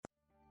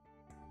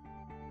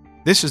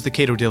This is the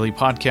Cato Daily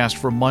Podcast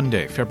for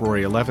Monday,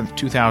 February 11th,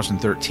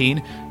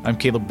 2013. I'm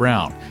Caleb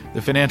Brown.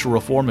 The financial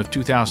reform of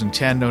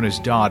 2010, known as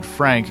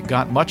Dodd-Frank,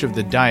 got much of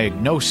the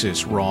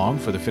diagnosis wrong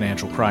for the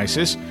financial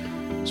crisis,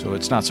 so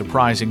it's not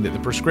surprising that the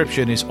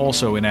prescription is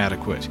also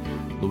inadequate.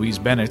 Louise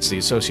Bennett, the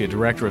Associate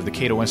Director of the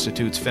Cato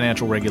Institute's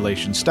Financial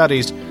Regulation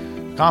Studies,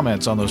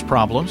 comments on those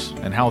problems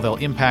and how they'll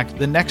impact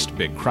the next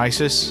big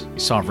crisis,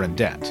 sovereign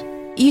debt.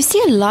 You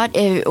see a lot,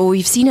 or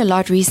we've seen a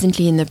lot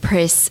recently in the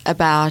press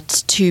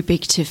about too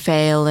big to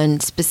fail,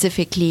 and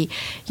specifically,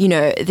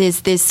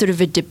 there's sort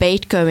of a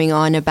debate going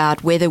on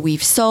about whether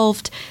we've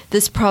solved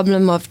this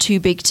problem of too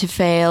big to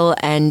fail,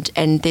 and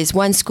there's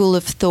one school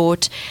of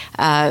thought,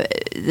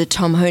 the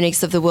Tom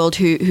Honigs of the world,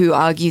 who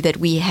argue that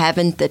we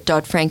haven't, that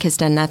Dodd-Frank has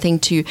done nothing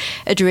to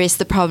address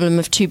the problem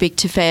of too big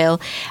to fail,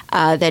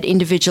 that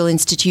individual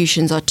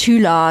institutions are too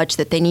large,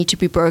 that they need to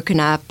be broken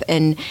up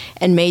and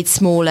made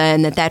smaller,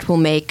 and that will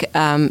make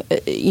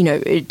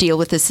deal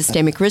with the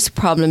systemic risk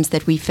problems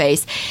that we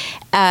face.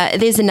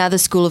 There's another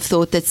school of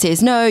thought that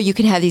says, no, you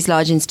can have these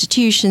large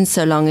institutions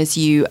so long as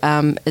you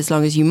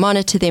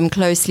monitor them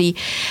closely.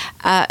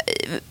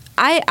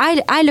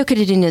 I look at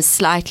it in a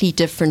slightly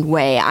different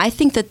way. I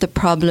think that the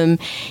problem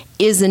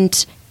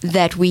isn't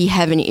that we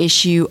have an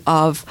issue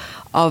of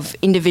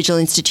individual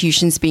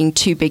institutions being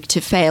too big to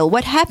fail.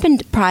 What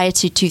happened prior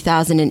to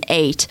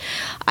 2008,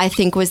 I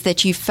think, was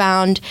that you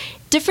found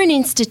different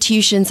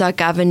institutions are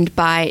governed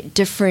by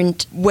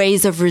different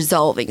ways of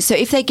resolving. So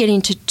if they get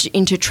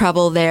into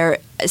trouble, they're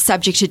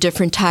subject to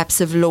different types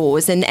of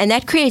laws. And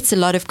that creates a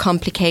lot of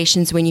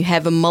complications when you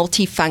have a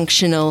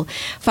multifunctional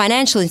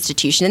financial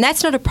institution. And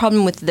that's not a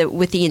problem with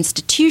the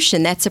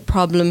institution. That's a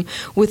problem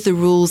with the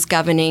rules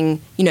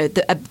governing,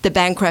 the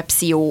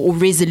bankruptcy or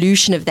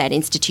resolution of that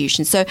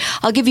institution. So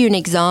I'll give you an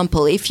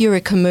example. If you're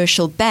a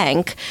commercial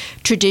bank,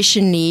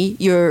 traditionally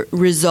you're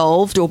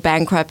resolved or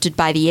bankrupted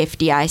by the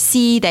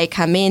FDIC. They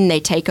come in, they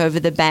take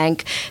over the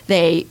bank,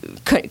 they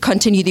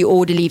continue the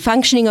orderly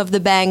functioning of the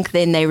bank,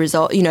 then they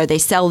they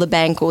sell the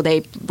bank, or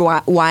they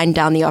wind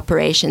down the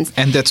operations.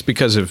 And that's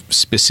because of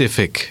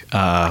specific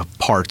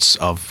parts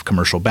of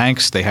commercial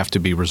banks. They have to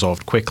be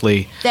resolved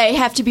quickly. They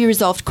have to be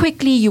resolved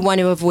quickly. You want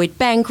to avoid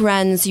bank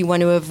runs. You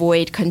want to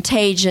avoid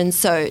contagion.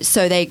 So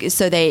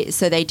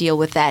they deal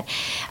with that.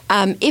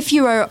 If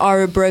you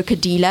are a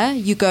broker-dealer,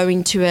 you go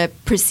into a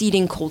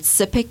proceeding called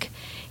SIPC.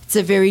 It's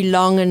a very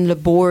long and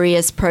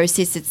laborious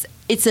process.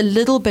 It's a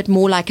little bit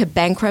more like a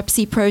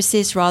bankruptcy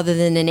process rather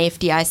than an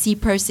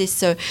FDIC process.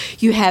 So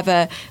you have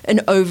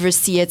an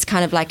overseer. It's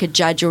kind of like a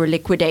judge or a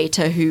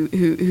liquidator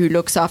who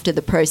looks after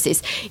the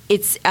process.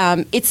 It's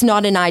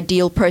not an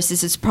ideal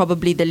process. It's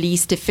probably the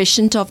least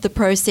efficient of the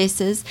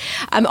processes.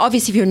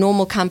 Obviously, if you're a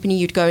normal company,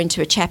 you'd go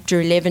into a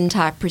Chapter 11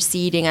 type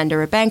proceeding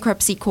under a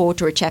bankruptcy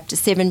court or a Chapter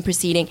 7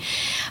 proceeding.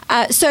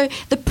 So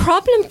the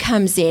problem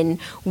comes in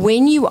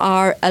when you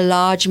are a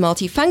large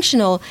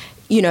multifunctional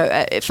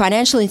a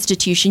financial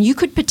institution. You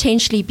could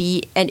potentially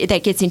be, and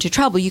that gets into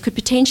trouble, you could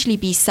potentially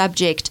be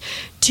subject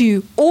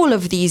to all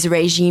of these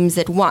regimes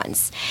at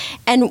once.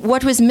 And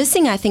what was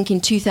missing, I think,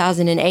 in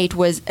 2008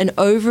 was an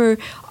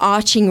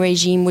overarching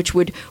regime which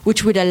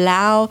would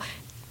allow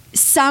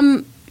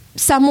some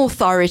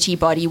authority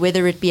body,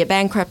 whether it be a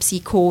bankruptcy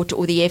court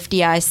or the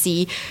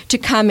FDIC, to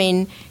come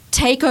in,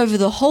 take over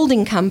the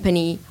holding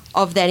company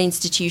of that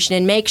institution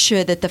and make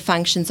sure that the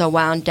functions are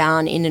wound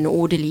down in an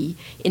orderly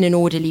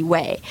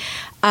way.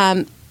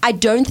 I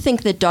don't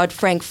think that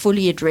Dodd-Frank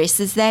fully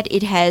addresses that.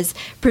 It has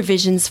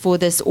provisions for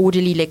this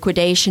orderly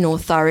liquidation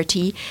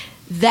authority.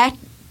 That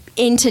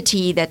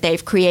entity that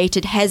they've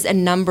created has a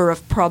number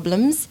of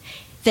problems.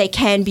 They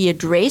can be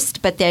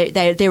addressed, but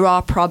there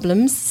are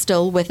problems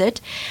still with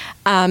it.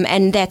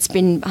 And that's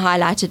been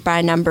highlighted by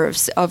a number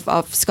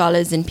of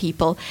scholars and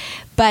people.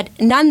 But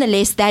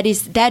nonetheless, that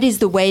is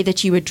the way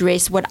that you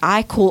address what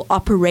I call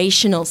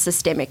operational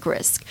systemic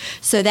risk.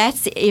 So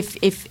that's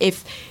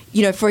if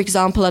for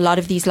example, a lot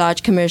of these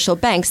large commercial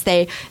banks,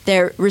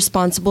 they're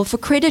responsible for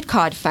credit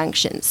card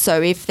functions.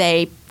 So if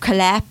they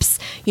collapse,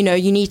 you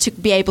need to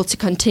be able to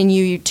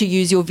continue to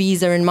use your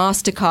Visa and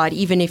MasterCard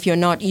even if you're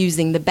not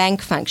using the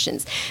bank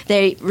functions.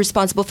 They're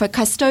responsible for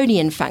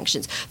custodian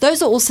functions.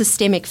 Those are all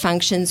systemic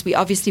functions. We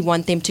obviously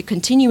want them to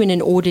continue in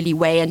an orderly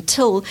way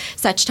until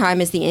such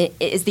time as the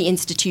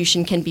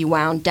institution can be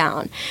wound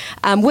down,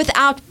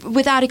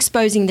 without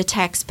exposing the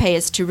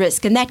taxpayers to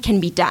risk, and that can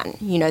be done.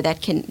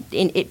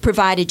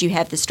 Provided you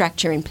have the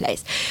structure in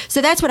place.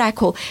 So that's what I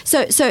call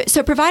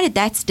so provided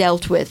that's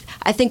dealt with,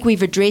 I think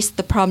we've addressed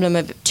the problem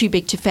of too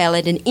big to fail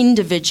at an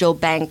individual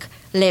bank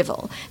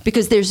level,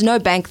 because there's no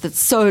bank that's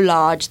so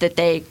large that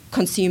they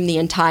consume the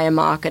entire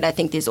market. I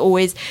think there's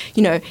always,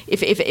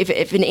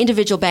 if an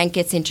individual bank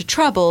gets into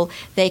trouble,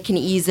 they can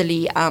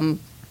easily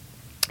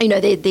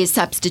there's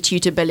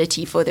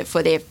substitutability for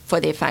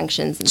their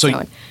functions and so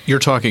on. You're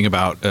talking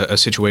about a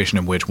situation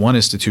in which one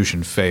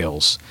institution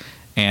fails,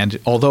 and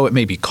although it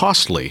may be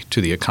costly to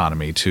the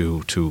economy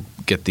to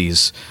get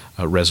these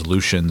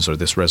resolutions or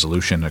this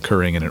resolution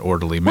occurring in an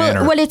orderly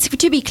manner. Well, it's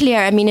to be clear.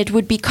 I mean, it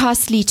would be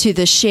costly to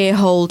the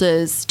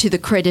shareholders, to the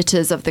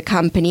creditors of the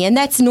company, and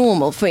that's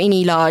normal for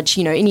any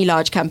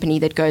large company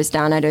that goes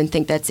down. I don't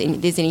think there's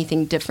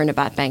anything different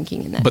about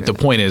banking in that. But the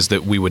point is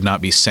that we would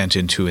not be sent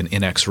into an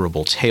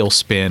inexorable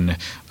tailspin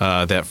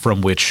that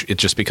from which it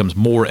just becomes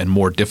more and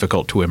more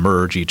difficult to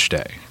emerge each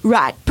day.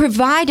 Right,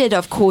 provided,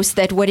 of course,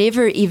 that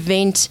whatever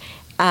event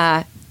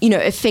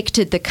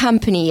affected the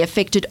company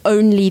affected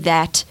only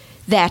that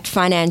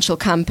financial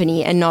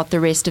company and not the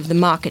rest of the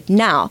market.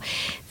 Now,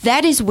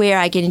 that is where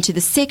I get into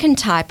the second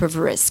type of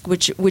risk,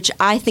 which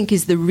I think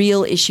is the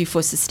real issue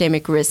for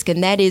systemic risk,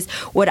 and that is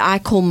what I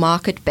call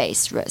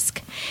market-based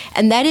risk.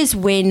 And that is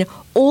when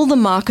all the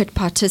market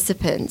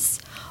participants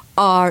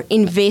are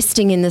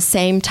investing in the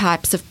same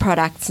types of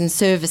products and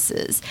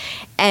services.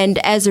 And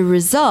as a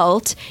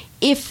result,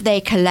 if they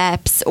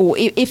collapse or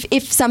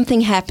if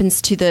something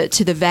happens to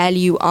the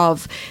value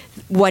of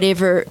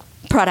whatever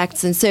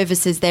products and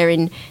services they're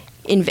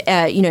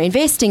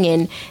investing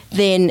in,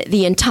 then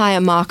the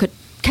entire market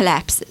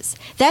collapses.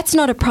 That's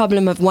not a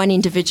problem of one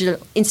individual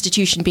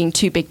institution being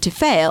too big to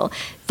fail.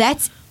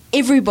 That's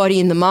everybody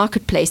in the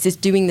marketplace is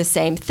doing the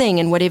same thing,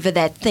 and whatever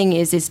that thing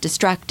is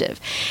destructive.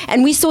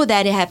 And we saw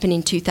that happen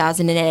in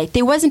 2008.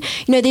 There wasn't,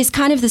 there's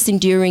kind of this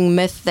enduring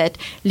myth that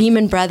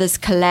Lehman Brothers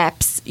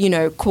collapse,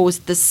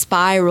 caused the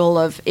spiral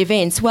of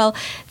events. Well,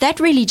 that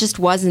really just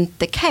wasn't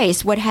the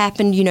case. What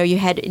happened, you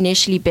had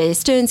initially Bear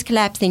Stearns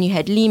collapse, then you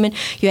had Lehman,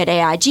 you had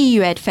AIG,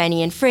 you had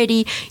Fannie and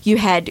Freddie, you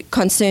had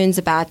concerns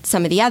about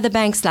some of the other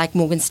banks like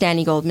Morgan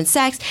Stanley, Goldman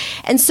Sachs.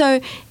 And so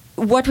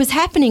what was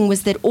happening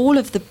was that all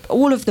of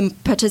the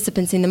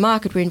participants in the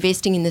market were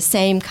investing in the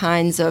same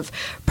kinds of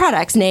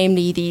products,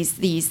 namely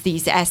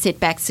these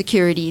asset-backed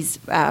securities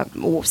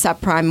or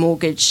subprime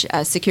mortgage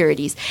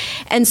securities.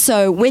 And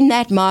so when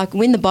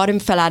the bottom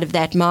fell out of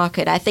that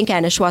market, I think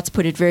Anna Schwartz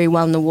put it very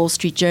well in the Wall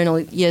Street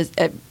Journal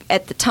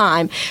at the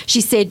time.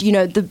 She said,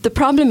 the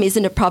problem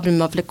isn't a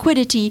problem of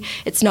liquidity.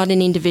 It's not an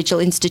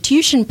individual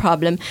institution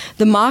problem.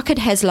 The market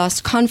has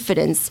lost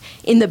confidence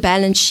in the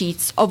balance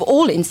sheets of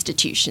all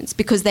institutions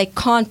because they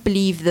can't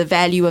believe the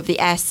value of the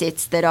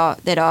assets that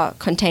are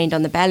contained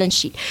on the balance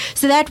sheet.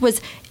 So that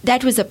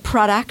was a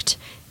product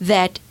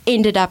that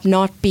ended up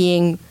not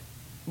being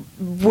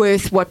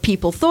worth what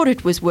people thought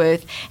it was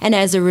worth, and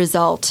as a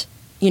result,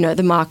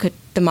 the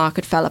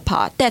market fell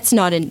apart. That's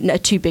not a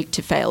too big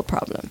to fail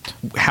problem.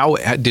 How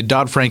did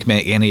Dodd-Frank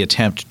make any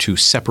attempt to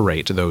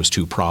separate those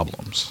two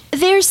problems?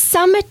 There's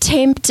some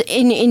attempt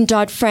in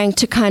Dodd-Frank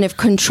to kind of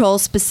control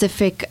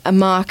specific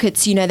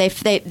markets.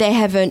 They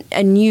have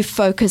a new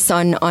focus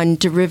on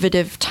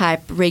derivative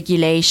type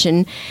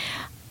regulation.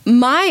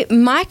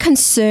 My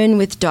concern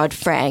with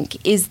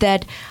Dodd-Frank is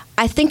that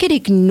I think it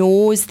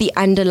ignores the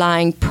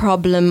underlying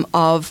problem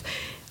of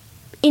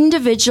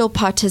individual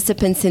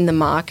participants in the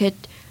market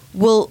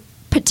will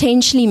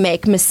potentially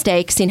make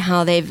mistakes in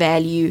how they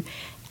value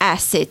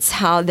assets,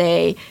 how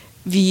they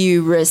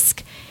view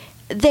risk.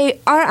 They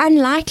are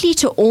unlikely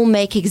to all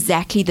make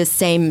exactly the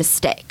same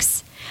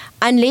mistakes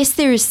unless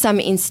there is some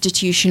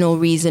institutional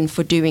reason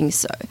for doing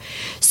so.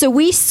 So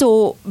we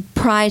saw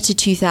prior to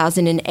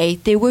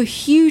 2008, there were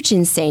huge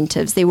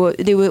incentives. There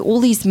were all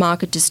these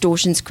market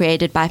distortions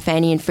created by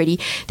Fannie and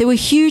Freddie. There were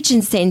huge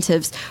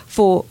incentives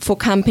for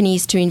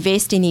companies to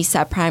invest in these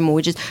subprime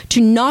mortgages, to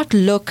not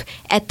look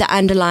at the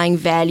underlying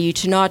value,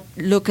 to not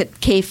look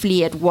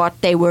carefully at what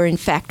they were in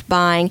fact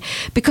buying,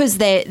 because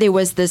there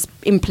was this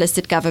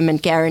implicit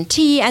government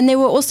guarantee, and there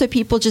were also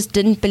people just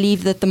didn't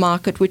believe that the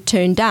market would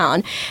turn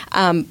down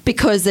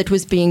because it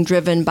was being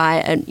driven by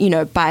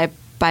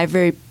a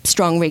very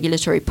strong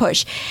regulatory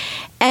push.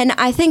 And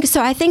I think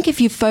if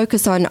you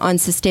focus on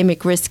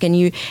systemic risk and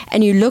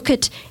you look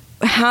at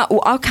how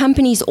are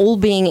companies all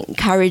being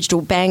encouraged,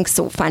 or banks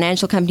or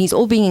financial companies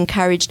all being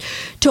encouraged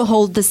to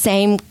hold the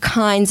same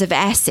kinds of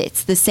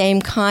assets, the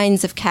same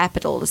kinds of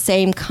capital, the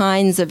same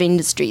kinds of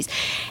industries.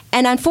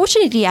 And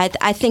unfortunately,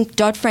 I think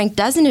Dodd-Frank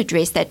doesn't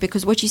address that,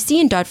 because what you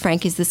see in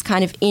Dodd-Frank is this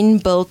kind of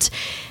inbuilt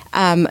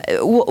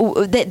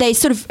they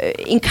sort of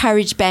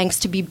encourage banks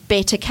to be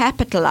better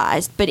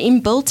capitalized, but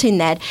inbuilt in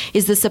that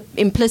is this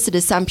implicit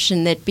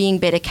assumption that being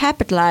better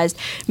capitalized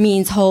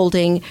means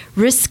holding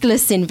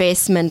riskless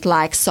investment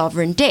like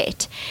sovereign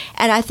debt.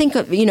 And I think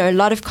a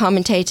lot of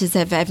commentators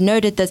have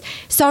noted that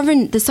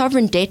the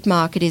sovereign debt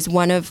market is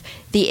one of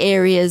the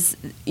areas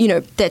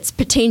that's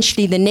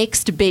potentially the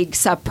next big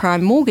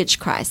subprime mortgage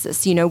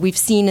crisis. We've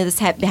seen this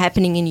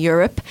happening in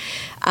Europe,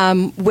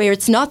 where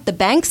it's not the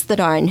banks that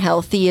are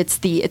unhealthy, it's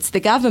the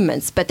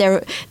governments, but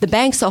the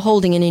banks are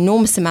holding an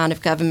enormous amount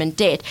of government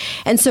debt.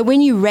 And so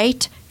when you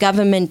rate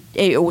government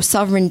or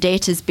sovereign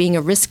debt as being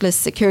a riskless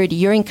security,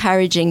 you're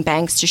encouraging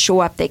banks to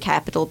shore up their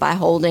capital by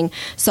holding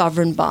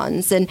sovereign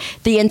bonds, and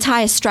the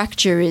entire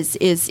structure is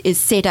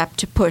set up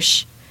to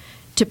push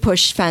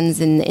funds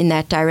in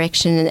that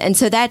direction. And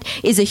so that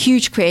is a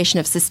huge creation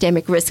of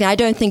systemic risk. And I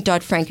don't think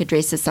Dodd-Frank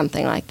addresses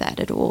something like that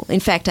at all. In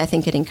fact, I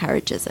think it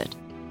encourages it.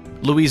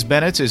 Louise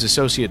Bennett is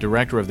Associate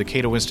Director of the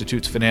Cato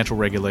Institute's Financial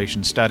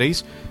Regulation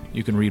Studies.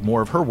 You can read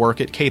more of her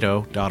work at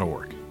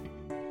cato.org.